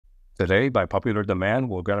Today, by popular demand,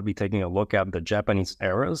 we're going to be taking a look at the Japanese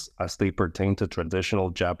eras as they pertain to traditional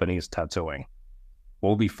Japanese tattooing.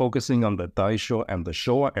 We'll be focusing on the Taisho and the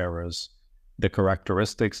Showa eras, the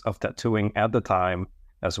characteristics of tattooing at the time,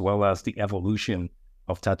 as well as the evolution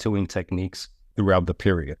of tattooing techniques throughout the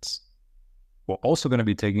periods. We're also going to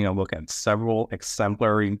be taking a look at several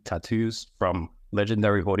exemplary tattoos from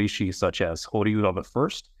legendary Horishi such as Horiuno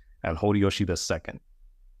I and Horiyoshi II.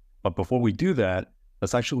 But before we do that,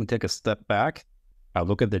 let's actually take a step back and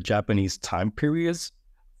look at the Japanese time periods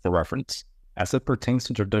for reference. As it pertains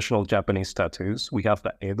to traditional Japanese tattoos, we have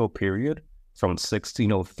the Edo period from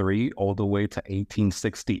 1603 all the way to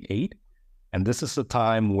 1868. And this is the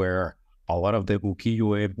time where a lot of the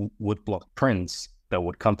ukiyo-e woodblock prints that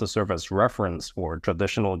would come to serve as reference for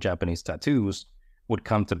traditional Japanese tattoos would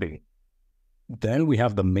come to be. Then we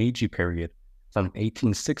have the Meiji period from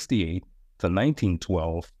 1868 to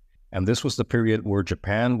 1912, and this was the period where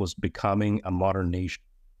Japan was becoming a modern nation.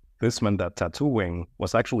 This meant that tattooing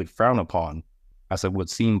was actually frowned upon, as it would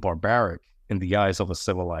seem barbaric in the eyes of a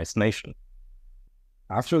civilized nation.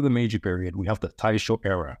 After the Meiji period, we have the Taisho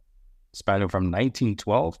era, spanning from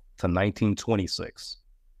 1912 to 1926.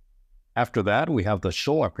 After that, we have the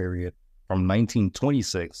Showa period from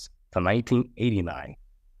 1926 to 1989.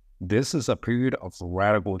 This is a period of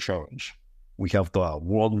radical change. We have the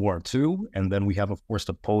World War II, and then we have, of course,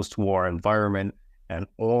 the post-war environment and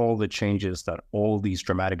all the changes that all these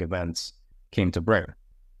dramatic events came to bring.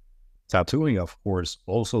 Tattooing, of course,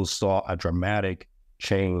 also saw a dramatic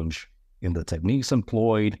change in the techniques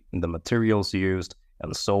employed, in the materials used,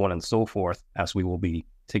 and so on and so forth, as we will be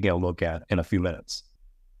taking a look at in a few minutes.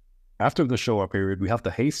 After the Showa period, we have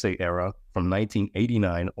the Heisei era from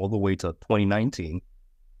 1989 all the way to 2019.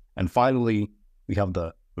 And finally, we have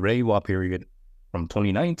the Reiwa period from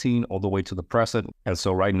 2019 all the way to the present. And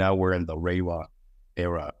so right now we're in the Reiwa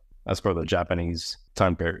era as per the Japanese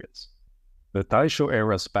time periods. The Taisho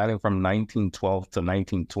era, spanning from 1912 to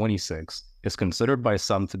 1926, is considered by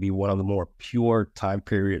some to be one of the more pure time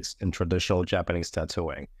periods in traditional Japanese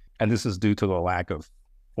tattooing. And this is due to the lack of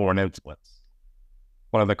foreign influence.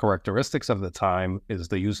 One of the characteristics of the time is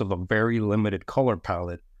the use of a very limited color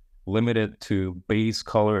palette, limited to base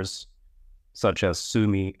colors such as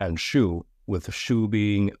sumi and shu, with shu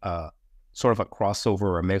being sort of a crossover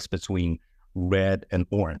or a mix between red and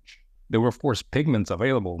orange. There were, of course, pigments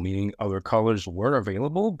available, meaning other colors were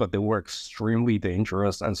available, but they were extremely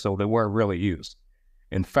dangerous, and so they weren't really used.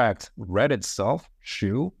 In fact, red itself,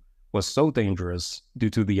 shu, was so dangerous due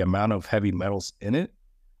to the amount of heavy metals in it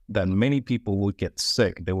that many people would get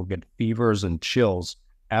sick. They would get fevers and chills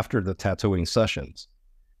after the tattooing sessions.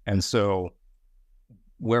 And so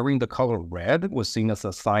wearing the color red was seen as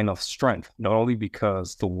a sign of strength, not only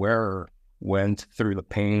because the wearer went through the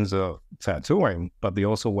pains of tattooing, but they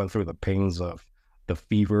also went through the pains of the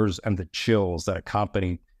fevers and the chills that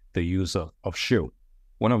accompanied the use of shu.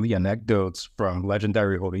 One of the anecdotes from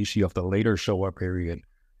legendary Horishi of the later Showa period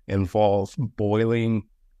involved boiling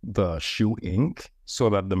the shu ink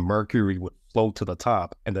so that the mercury would float to the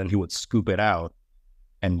top, and then he would scoop it out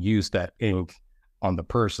and use that ink on the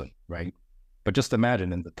person, right? But just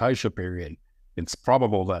imagine in the Taisho period, it's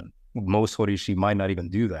probable that most Horishi might not even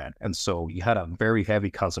do that. And so you had a very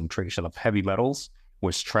heavy concentration of heavy metals,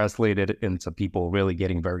 which translated into people really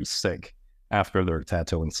getting very sick after their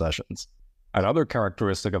tattooing sessions. Another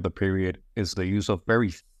characteristic of the period is the use of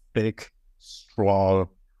very thick, strong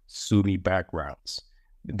sumi backgrounds.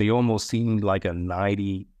 They almost seemed like a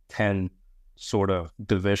 90-10 sort of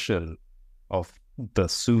division of the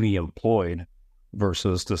sumi employed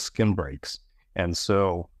versus the skin breaks. And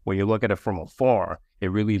so when you look at it from afar, it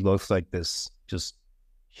really looks like this just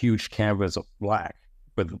huge canvas of black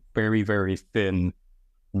with very, very thin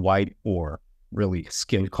white or really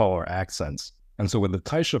skin color accents. And so in the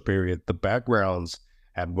Taisho period, the backgrounds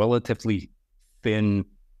had relatively thin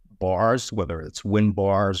bars, whether it's wind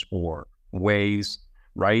bars or waves,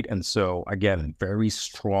 right? And so again, very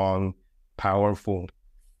strong, powerful,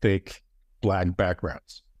 thick black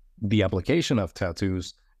backgrounds. The application of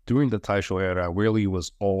tattoos during the Taisho era really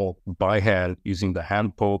was all by hand using the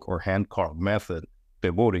hand poke or hand carve method,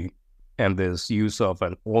 tebori, and this use of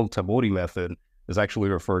an old tebori method is actually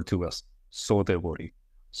referred to as sotebori.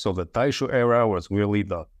 So the Taisho era was really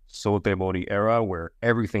the sotebori era where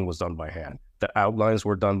everything was done by hand. The outlines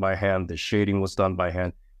were done by hand, the shading was done by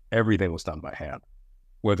hand, everything was done by hand.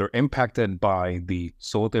 Whether impacted by the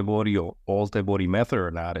sotebori or old tebori method or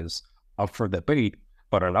not is up for debate,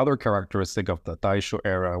 but another characteristic of the Taisho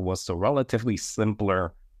era was the relatively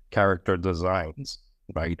simpler character designs,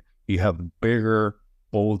 right? You have bigger,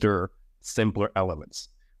 bolder, simpler elements.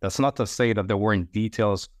 That's not to say that there weren't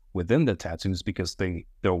details within the tattoos because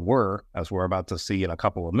there were, as we're about to see in a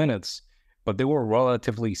couple of minutes, but they were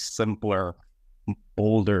relatively simpler,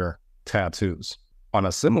 bolder tattoos. On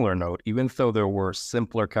a similar note, even though there were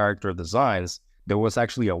simpler character designs, there was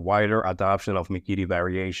actually a wider adoption of Mikiri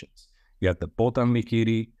variations. You had the Botan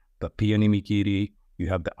Mikiri, the Peony Mikiri, you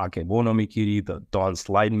have the Akebono Mikiri, the Dawn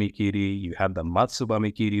Slide Mikiri, you had the Matsuba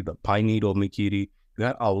Mikiri, the Pine Needle Mikiri. You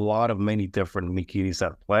had a lot of many different Mikiris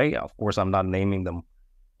at play. Of course, I'm not naming them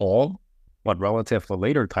all, but relative to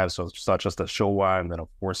later times, such as the Showa and then, of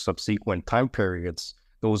course, subsequent time periods,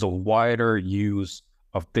 there was a wider use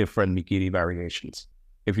of different Mikiri variations.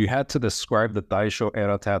 If you had to describe the Taisho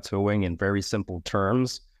era tattooing in very simple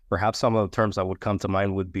terms, perhaps some of the terms that would come to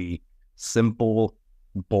mind would be simple,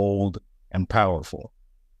 bold, and powerful.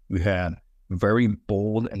 You had very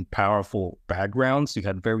bold and powerful backgrounds. You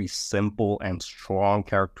had very simple and strong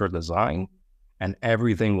character design, and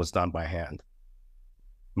everything was done by hand.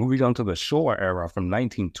 Moving on to the Showa era from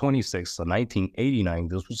 1926 to 1989,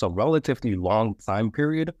 this was a relatively long time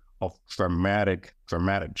period of dramatic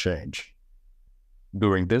change.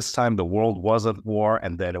 During this time, the world was at war,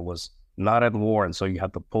 and then it was not at war, and so you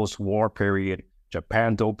had the post-war period.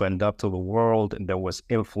 Japan opened up to the world, and there was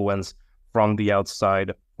influence from the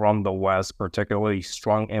outside, from the West, particularly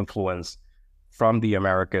strong influence from the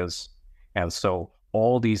Americas. And so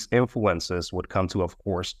all these influences would come to, of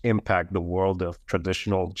course, impact the world of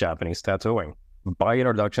traditional Japanese tattooing. By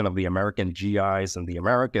introduction of the American GIs and the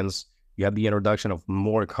Americans, you had the introduction of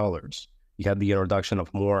more colors. You had the introduction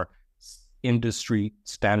of more industry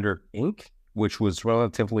standard ink, which was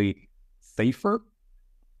relatively safer.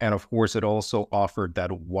 And of course, it also offered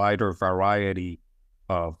that wider variety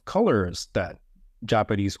of colors that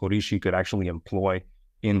Japanese Horishi could actually employ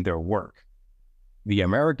in their work. The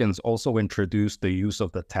Americans also introduced the use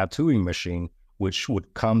of the tattooing machine, which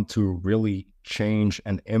would come to really change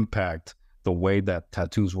and impact the way that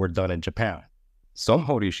tattoos were done in Japan. Some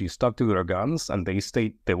Horishi stuck to their guns and they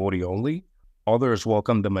stayed devotee only. Others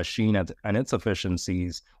welcomed the machine and its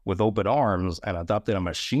efficiencies with open arms and adopted a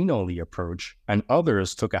machine-only approach, and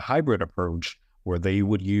others took a hybrid approach where they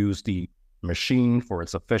would use the machine for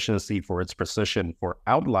its efficiency, for its precision, for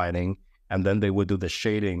outlining, and then they would do the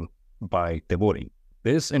shading by devotee.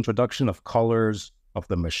 This introduction of colors, of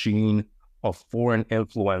the machine, of foreign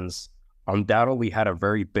influence undoubtedly had a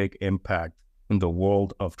very big impact in the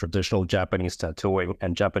world of traditional Japanese tattooing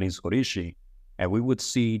and Japanese Horishi, and we would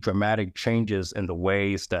see dramatic changes in the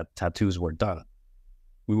ways that tattoos were done.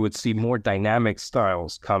 We would see more dynamic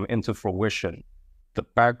styles come into fruition. The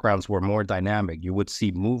backgrounds were more dynamic. You would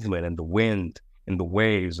see movement in the wind, in the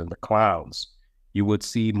waves, in the clouds. You would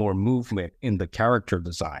see more movement in the character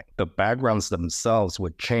design. The backgrounds themselves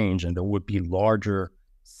would change, and there would be larger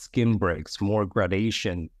skin breaks, more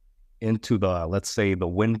gradation into the, let's say, the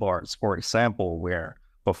wind bars, for example, where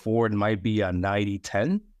before it might be a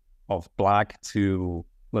 90-10 of black to,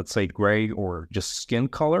 let's say, gray or just skin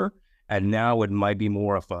color, and now it might be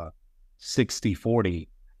more of a 60-40,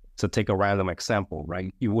 to take a random example,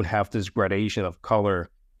 right? You would have this gradation of color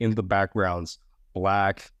in the backgrounds,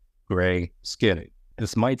 black, gray, skin.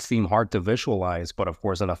 This might seem hard to visualize, but of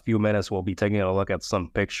course, in a few minutes, we'll be taking a look at some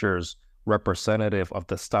pictures representative of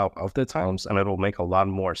the style of the times, and it'll make a lot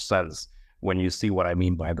more sense when you see what I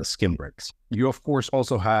mean by the skin breaks. You, of course,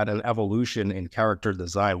 also had an evolution in character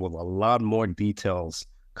design with a lot more details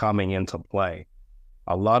coming into play.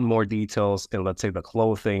 A lot more details in, let's say, the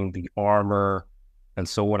clothing, the armor, and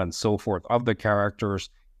so on and so forth of the characters,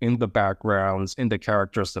 in the backgrounds, in the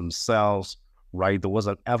characters themselves, right? There was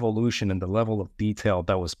an evolution in the level of detail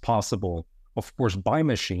that was possible, of course, by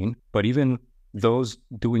machine, but even those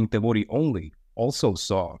doing devotee only also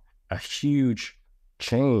saw a huge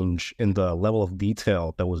change in the level of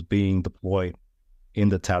detail that was being deployed in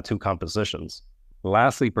the tattoo compositions.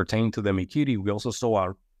 Lastly, pertaining to the Mikiri, we also saw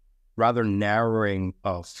a rather narrowing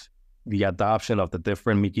of the adoption of the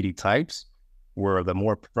different Mikiri types, where the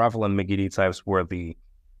more prevalent Mikiri types were the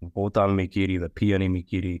Botan Mikiri, the Peony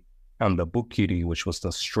Mikiri, and the Bukiri, which was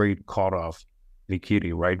the straight cut-off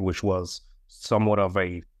Mikiri, right, which was somewhat of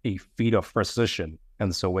a feat of precision.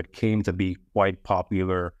 And so it came to be quite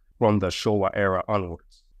popular from the Showa era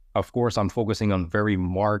onwards. Of course, I'm focusing on very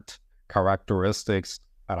marked characteristics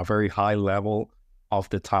at a very high level of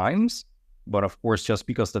the times. But of course, just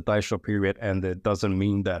because the Taisho period ended doesn't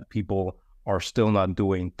mean that people are still not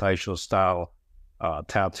doing Taisho style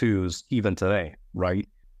tattoos even today, right?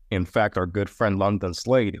 In fact, our good friend London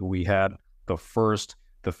Slade, who we had the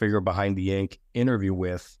figure behind the ink interview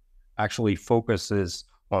with, actually focuses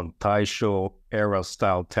on Taisho era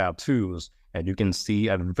style tattoos, and you can see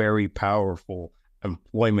a very powerful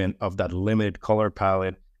employment of that limited color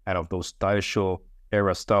palette and of those Taisho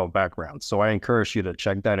era style backgrounds. So I encourage you to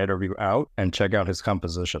check that interview out and check out his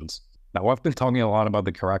compositions. Now, I've been talking a lot about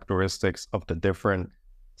the characteristics of the different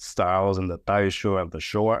styles in the Taisho and the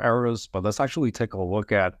Showa eras, but let's actually take a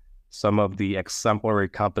look at some of the exemplary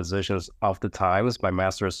compositions of the times by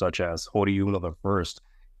masters such as Horiuno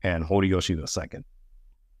I and Horiyoshi II.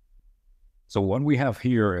 So what we have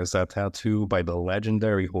here is a tattoo by the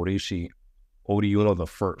legendary Horishi, Horiuno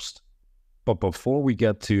I. But before we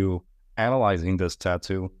get to analyzing this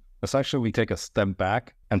tattoo, let's actually take a step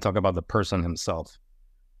back and talk about the person himself.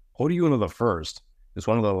 Horiuno I is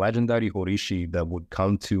one of the legendary Horishi that would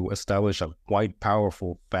come to establish a quite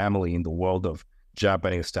powerful family in the world of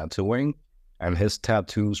Japanese tattooing, and his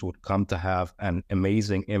tattoos would come to have an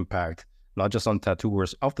amazing impact, not just on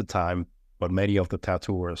tattooers of the time, but many of the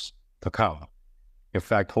tattooers to come. In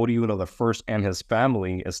fact, Horiuno I and his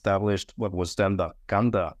family established what was then the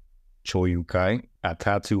Ganda Choyukai, a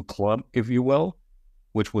tattoo club, if you will,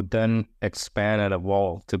 which would then expand and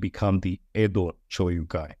evolve to become the Edo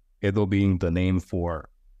Choyukai. Edo being the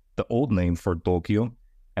old name for Tokyo,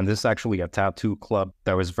 and this is actually a tattoo club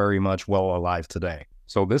that was very much well alive today.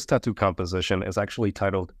 So this tattoo composition is actually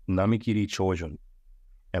titled Namikiri Chojun,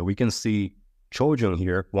 and we can see Chojun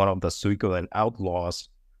here, one of the Suikoden outlaws,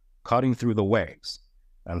 cutting through the waves,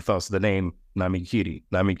 and thus the name Namikiri.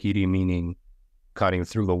 Namikiri meaning cutting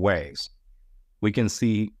through the waves. We can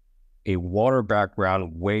see a water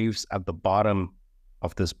background, waves at the bottom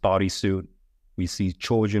of this bodysuit. We see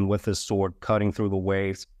Chojun with his sword cutting through the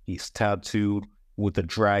waves. He's tattooed with a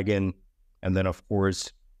dragon. And then, of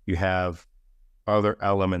course, you have other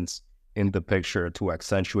elements in the picture to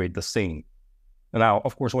accentuate the scene. Now,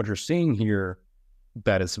 of course, what you're seeing here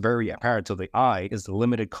that is very apparent to the eye is the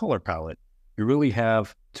limited color palette. You really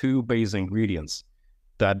have two base ingredients,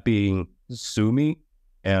 that being sumi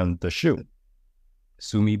and the shu.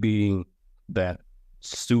 Sumi being that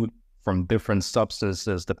suit from different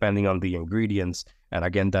substances depending on the ingredients, and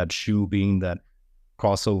again, that shu being that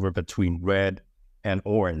crossover between red and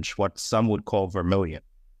orange, what some would call vermilion.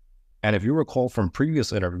 And if you recall from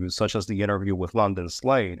previous interviews, such as the interview with London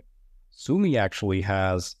Slade, sumi actually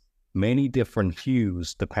has many different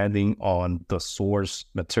hues depending on the source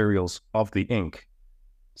materials of the ink.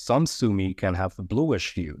 Some sumi can have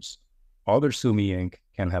bluish hues. Other sumi ink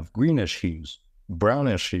can have greenish hues,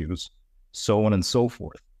 brownish hues, so on and so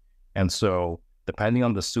forth. And so, depending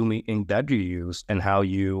on the sumi ink that you use and how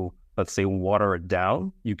you, let's say, water it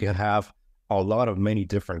down, you can have a lot of many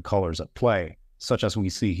different colors at play, such as we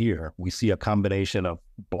see here. We see a combination of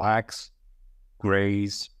blacks,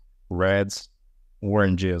 grays, reds,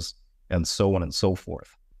 oranges, and so on and so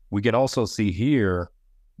forth. We can also see here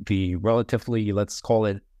the relatively, let's call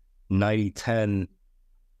it 90-10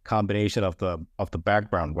 combination of the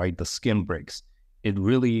background, right? The skin breaks. It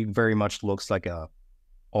really very much looks like a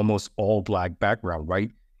almost all black background,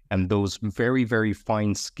 right? And those very, very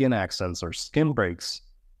fine skin accents or skin breaks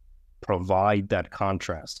provide that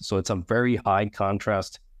contrast. So it's a very high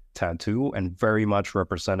contrast tattoo and very much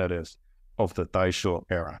representative of the Taisho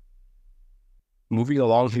era. Moving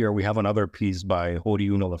along here, we have another piece by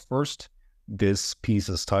Horiuno I. This piece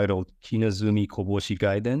is titled Kinezumi Koboshi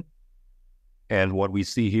Kaiden. And what we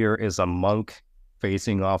see here is a monk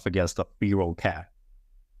facing off against a feral cat.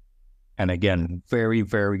 And again, very,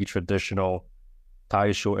 very traditional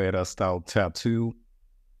Taisho era style tattoo,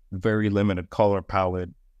 very limited color palette,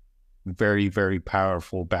 very, very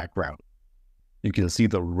powerful background. You can see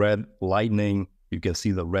the red lightning, you can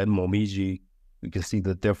see the red momiji, you can see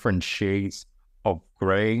the different shades of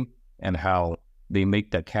gray and how they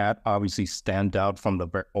make the cat obviously stand out from the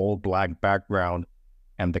all black background,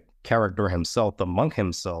 and the character himself, the monk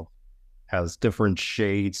himself, has different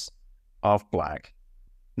shades of black.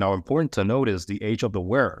 Now, important to note is the age of the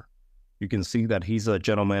wearer. You can see that he's a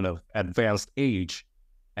gentleman of advanced age,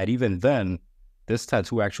 and even then, this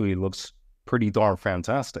tattoo actually looks pretty darn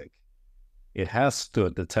fantastic. It has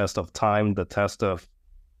stood the test of time, the test of,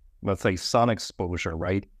 let's say, sun exposure,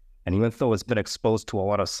 right? And even though it's been exposed to a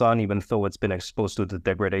lot of sun, even though it's been exposed to the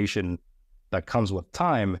degradation that comes with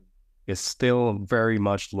time, it still very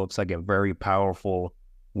much looks like a very powerful,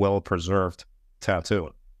 well-preserved tattoo.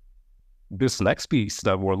 This next piece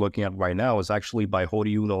that we're looking at right now is actually by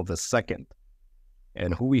Horiuno II.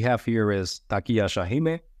 And who we have here is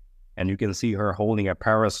Takiyasha-hime, and you can see her holding a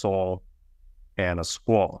parasol and a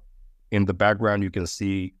squall. In the background, you can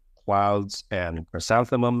see clouds and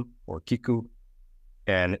chrysanthemum or Kiku.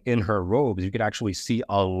 And in her robes, you can actually see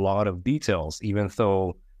a lot of details, even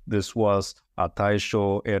though this was a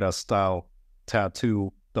Taisho era style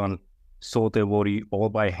tattoo done sotebori all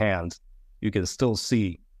by hand. You can still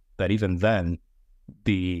see that even then,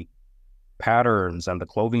 the patterns and the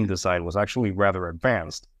clothing design was actually rather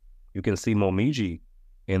advanced. You can see Momiji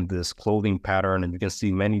in this clothing pattern, and you can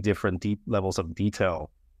see many different deep levels of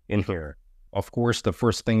detail in here. Of course, the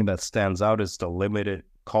first thing that stands out is the limited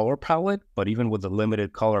color palette, but even with the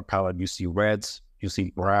limited color palette, you see reds, you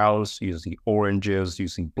see browns, you see oranges, you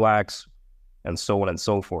see blacks, and so on and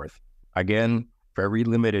so forth. Again, very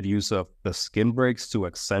limited use of the skin breaks to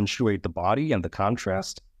accentuate the body and the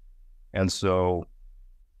contrast. And so,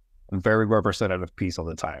 very representative piece of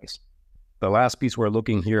the times. The last piece we're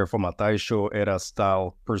looking here from a Taisho era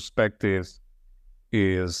style perspective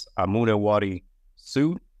is a Munewari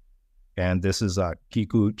suit. And this is a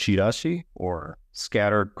Kiku Chirashi, or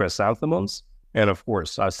scattered chrysanthemums. And of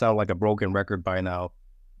course, I sound like a broken record by now,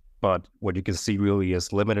 but what you can see really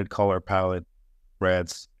is limited color palette,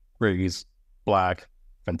 reds, grays, black,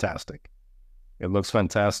 fantastic. It looks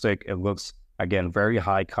fantastic. It looks, again, very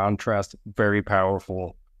high contrast, very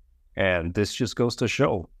powerful. And this just goes to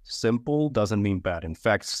show, simple doesn't mean bad. In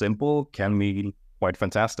fact, simple can mean quite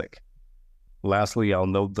fantastic. Lastly, I'll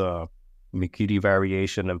note the Mikiri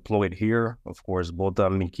variation employed here. Of course,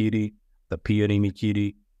 Botan Mikiri, the peony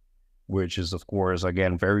Mikiri, which is, of course,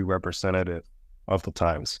 again, very representative of the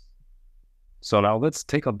times. So now let's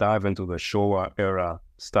take a dive into the Showa era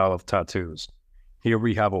style of tattoos. Here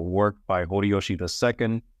we have a work by Horiyoshi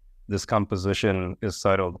II. This composition is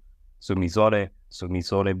titled Sumizone,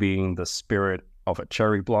 Sumizone being the spirit of a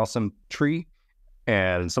cherry blossom tree.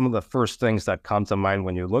 And some of the first things that come to mind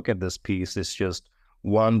when you look at this piece is just,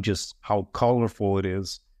 one, just how colorful it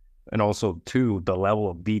is, and also two, the level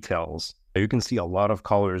of details. You can see a lot of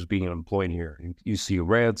colors being employed here. You see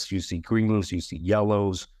reds, you see greens, you see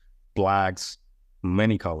yellows, blacks,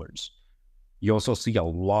 many colors. You also see a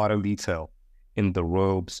lot of detail in the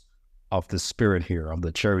robes of the spirit here, of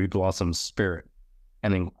the cherry blossom spirit.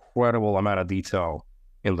 An incredible amount of detail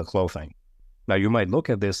in the clothing. Now, you might look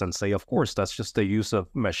at this and say, of course, that's just the use of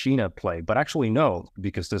machine play, but actually no,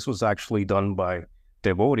 because this was actually done by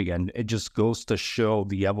devotee, and it just goes to show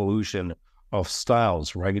the evolution of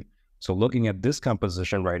styles, right? So looking at this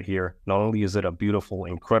composition right here, not only is it a beautiful,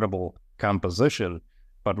 incredible composition,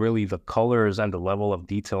 but really the colors and the level of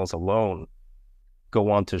details alone go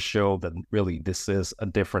on to show that really this is a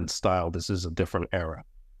different style, this is a different era.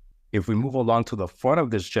 If we move along to the front of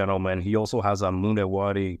this gentleman, he also has a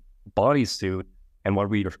Munewari bodysuit, and what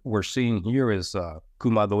we're seeing here is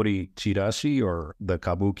Kumadori Chirashi, or the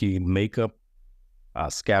kabuki makeup,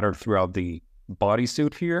 scattered throughout the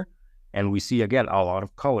bodysuit here. And we see, again, a lot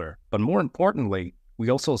of color. But more importantly, we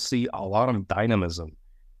also see a lot of dynamism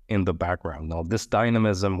in the background. Now, this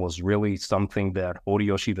dynamism was really something that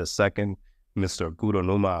Horiyoshi II, Mr.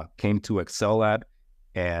 Guronuma, came to excel at.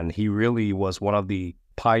 And he really was one of the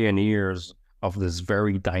pioneers of this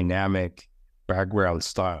very dynamic background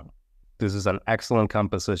style. This is an excellent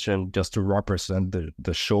composition just to represent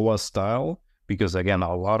the Showa style, because again,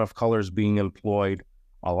 a lot of colors being employed,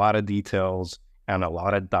 a lot of details, and a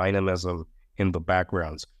lot of dynamism in the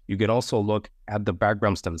backgrounds. You can also look at the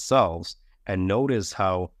backgrounds themselves and notice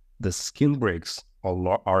how the skin breaks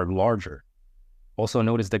are larger. Also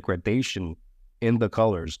notice the gradation in the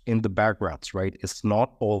colors, in the backgrounds, right? It's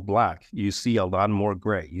not all black. You see a lot more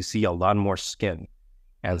gray. You see a lot more skin.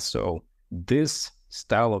 And so this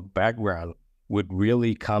style of background would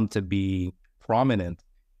really come to be prominent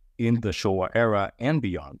in the Showa era and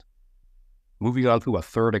beyond. Moving on to a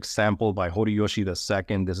third example by Horiyoshi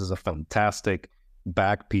II. This is a fantastic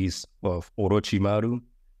back piece of Orochimaru.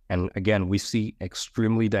 And again, we see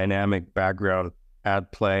extremely dynamic background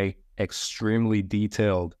at play, extremely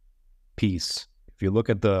detailed piece. If you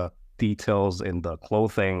look at the details in the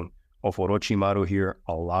clothing of Orochimaru here,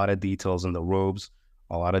 a lot of details in the robes,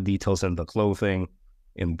 a lot of details in the clothing,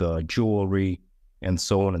 in the jewelry, and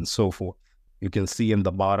so on and so forth. You can see in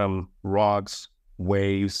the bottom rocks,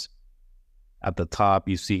 waves. At the top,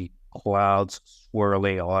 you see clouds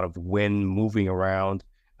swirling, a lot of wind moving around,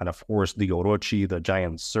 and of course the Orochi, the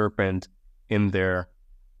giant serpent, in there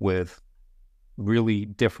with really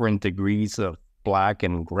different degrees of black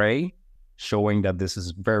and gray, showing that this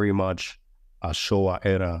is very much a Showa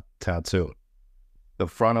era tattoo. The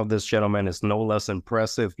front of this gentleman is no less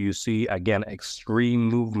impressive. You see, again, extreme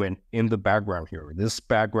movement in the background here. This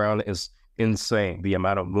background is insane, the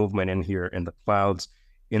amount of movement in here, in the clouds,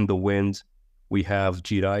 in the wind. We have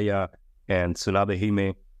Jiraiya and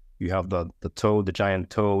Tsunade-hime. You have the toad, the giant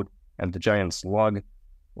toad, and the giant slug,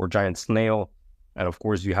 or giant snail. And of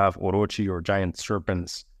course, you have Orochi, or giant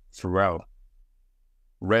serpents, throughout.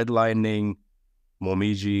 Red lightning,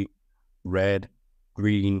 Momiji, red,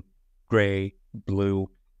 green, gray, blue,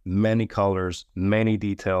 many colors, many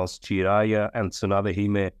details. Jiraiya and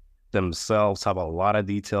Tsunade-hime themselves have a lot of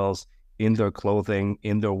details in their clothing,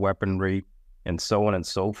 in their weaponry, and so on and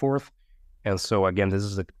so forth. And so again, this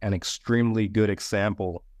is an extremely good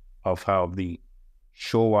example of how the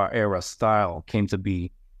Showa era style came to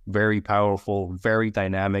be very powerful, very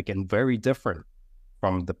dynamic, and very different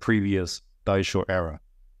from the previous Taisho era.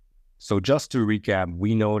 So just to recap,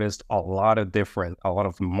 we noticed a lot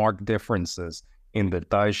of marked differences in the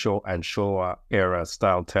Taisho and Showa era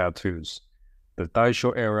style tattoos. The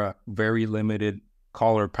Taisho era, very limited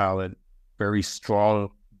color palette, very strong,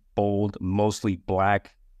 bold, mostly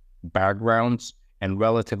black backgrounds, and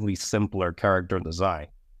relatively simpler character design.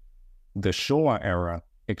 The Showa era,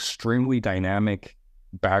 extremely dynamic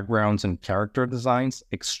backgrounds and character designs,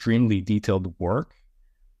 extremely detailed work,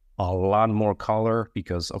 a lot more color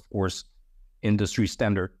because, of course, industry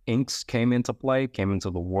standard inks came into play, came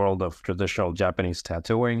into the world of traditional Japanese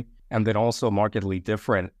tattooing, and then also markedly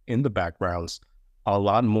different in the backgrounds, a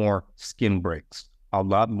lot more skin breaks, a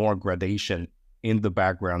lot more gradation in the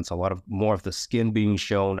backgrounds, a lot of more of the skin being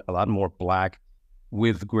shown, a lot more black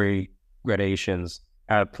with gray gradations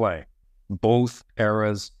at play. Both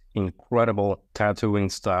eras, incredible tattooing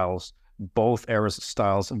styles, both eras'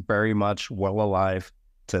 styles very much well alive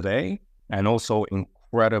today, and also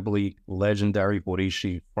incredibly legendary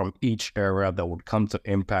Horishi from each era that would come to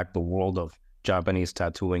impact the world of Japanese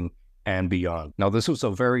tattooing and beyond. Now, this was a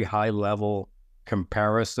very high-level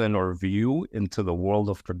comparison or view into the world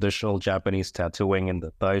of traditional Japanese tattooing in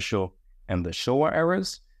the Taisho and the Showa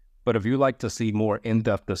eras. But if you'd like to see more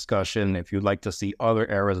in-depth discussion, if you'd like to see other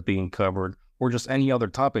eras being covered, or just any other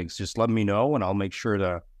topics, just let me know and I'll make sure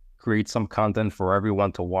to create some content for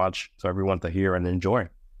everyone to watch, so everyone to hear and enjoy.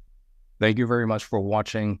 Thank you very much for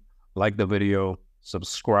watching. Like the video,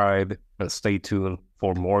 subscribe, and stay tuned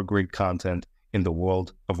for more great content in the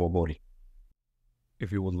world of Wabori.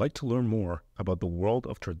 If you would like to learn more about the world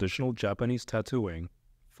of traditional Japanese tattooing,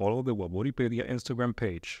 follow the Waboripedia Instagram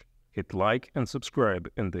page, hit like and subscribe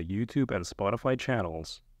in the YouTube and Spotify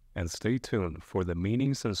channels, and stay tuned for the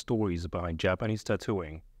meanings and stories behind Japanese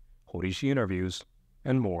tattooing, Horishi interviews,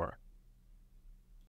 and more.